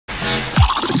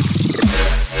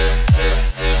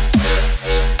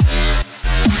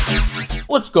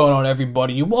going on,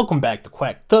 everybody? Welcome back to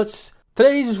Quack Tuts.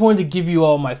 Today I just wanted to give you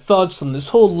all my thoughts on this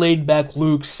whole Laidback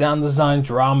Luke sound design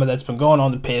drama that's been going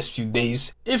on the past few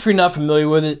days. If you're not familiar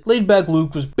with it, Laidback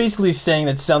Luke was basically saying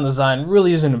that sound design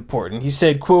really isn't important. He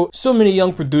said, quote, "So many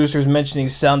young producers mentioning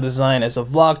sound design as a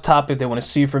vlog topic they want to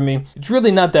see from me. It's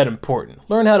really not that important.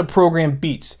 Learn how to program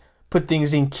beats, put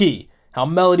things in key, how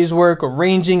melodies work,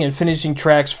 arranging and finishing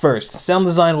tracks first. Sound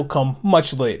design will come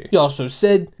much later." He also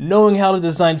said, "Knowing how to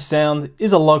design sound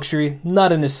is a luxury,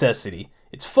 not a necessity.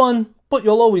 It's fun, but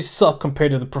you'll always suck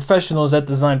compared to the professionals that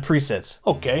design presets."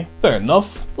 Okay, fair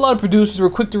enough. A lot of producers were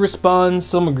quick to respond,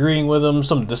 some agreeing with him,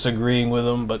 some disagreeing with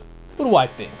him, but what do I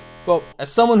think? Well, as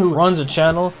someone who runs a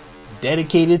channel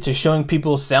dedicated to showing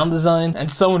people sound design, and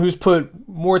someone who's put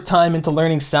more time into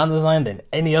learning sound design than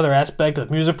any other aspect of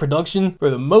music production, for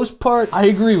the most part, I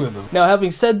agree with him. Now,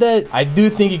 having said that, I do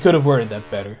think he could have worded that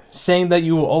better. Saying that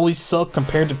you will always suck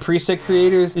compared to preset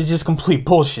creators is just complete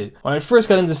bullshit. When I first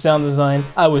got into sound design,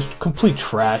 I was complete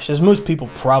trash, as most people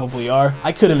probably are.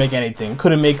 I couldn't make anything.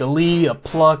 Couldn't make a lead, a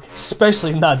pluck,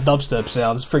 especially not dubstep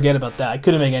sounds. Forget about that. I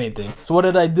couldn't make anything. So what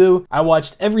did I do? I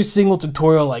watched every single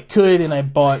tutorial I could, and I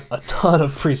bought a ton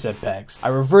of preset packs. I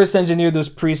reverse engineered those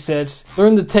presets,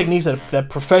 learned the techniques that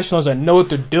professionals that know what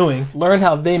they're doing, learn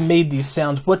how they made these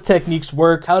sounds, what techniques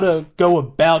work, how to go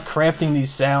about crafting these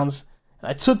sounds. And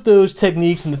I took those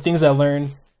techniques and the things I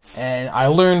learned, and I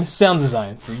learned sound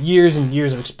design. For years and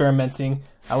years of experimenting,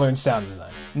 I learned sound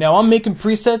design. Now I'm making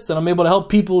presets and I'm able to help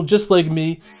people just like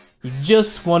me who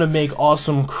just want to make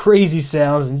awesome, crazy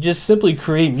sounds and just simply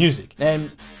create music.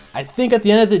 And I think at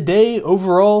the end of the day,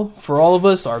 overall, for all of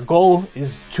us, our goal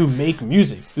is to make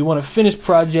music. We want to finish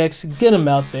projects, get them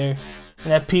out there,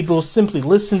 and have people simply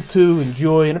listen to,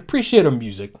 enjoy, and appreciate our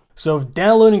music. So if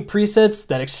downloading presets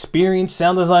that experienced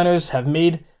sound designers have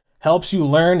made helps you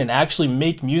learn and actually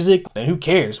make music, then who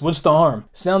cares? What's the harm?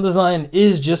 Sound design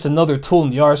is just another tool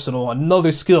in the arsenal,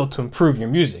 another skill to improve your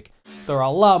music. There are a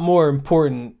lot more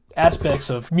important aspects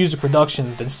of music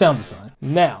production than sound design.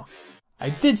 Now, I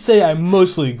did say I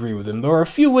mostly agree with him. There are a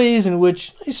few ways in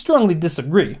which I strongly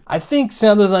disagree. I think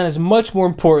sound design is much more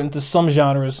important to some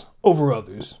genres over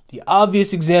others. The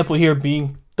obvious example here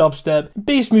being dubstep, and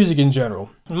bass music in general.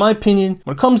 In my opinion,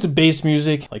 when it comes to bass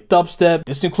music, like dubstep,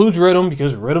 this includes rhythm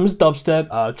because rhythm is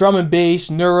dubstep, drum and bass,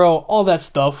 neuro, all that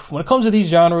stuff. When it comes to these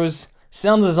genres,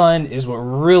 sound design is what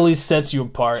really sets you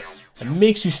apart and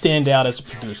makes you stand out as a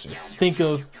producer. Think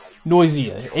of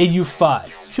Noisia,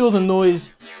 AU5, Kill the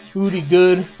Noise, Hootie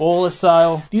Good,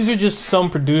 Olasile. These are just some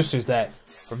producers that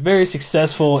are very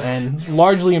successful and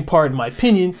largely in part, in my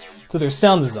opinion, to their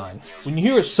sound design. When you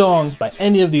hear a song by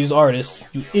any of these artists,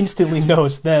 you instantly know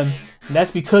it's them, and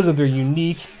that's because of their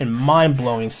unique and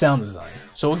mind-blowing sound design.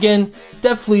 So again,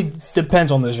 definitely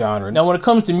depends on the genre. Now when it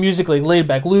comes to music like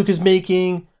Laidback Luke is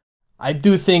making, I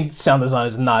do think sound design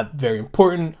is not very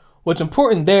important. What's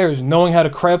important there is knowing how to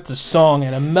craft a song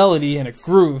and a melody and a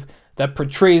groove that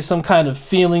portrays some kind of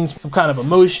feelings, some kind of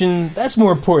emotion. That's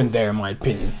more important there in my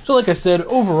opinion. So like I said,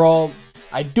 overall,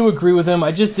 I do agree with him.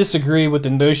 I just disagree with the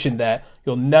notion that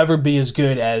you'll never be as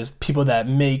good as people that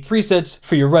make presets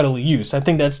for your readily use. I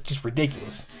think that's just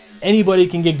ridiculous. Anybody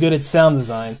can get good at sound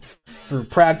design through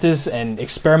practice and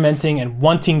experimenting and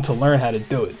wanting to learn how to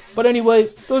do it. But anyway,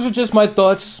 those are just my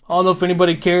thoughts. I don't know if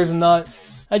anybody cares or not.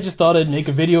 I just thought I'd make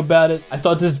a video about it. I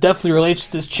thought this definitely relates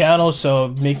to this channel, so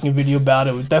making a video about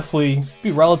it would definitely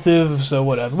be relative, so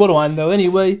whatever. What do I know?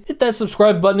 Anyway, hit that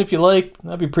subscribe button if you like.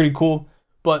 That'd be pretty cool.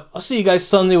 But I'll see you guys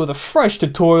Sunday with a fresh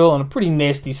tutorial on a pretty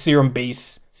nasty serum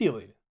bass. See you later.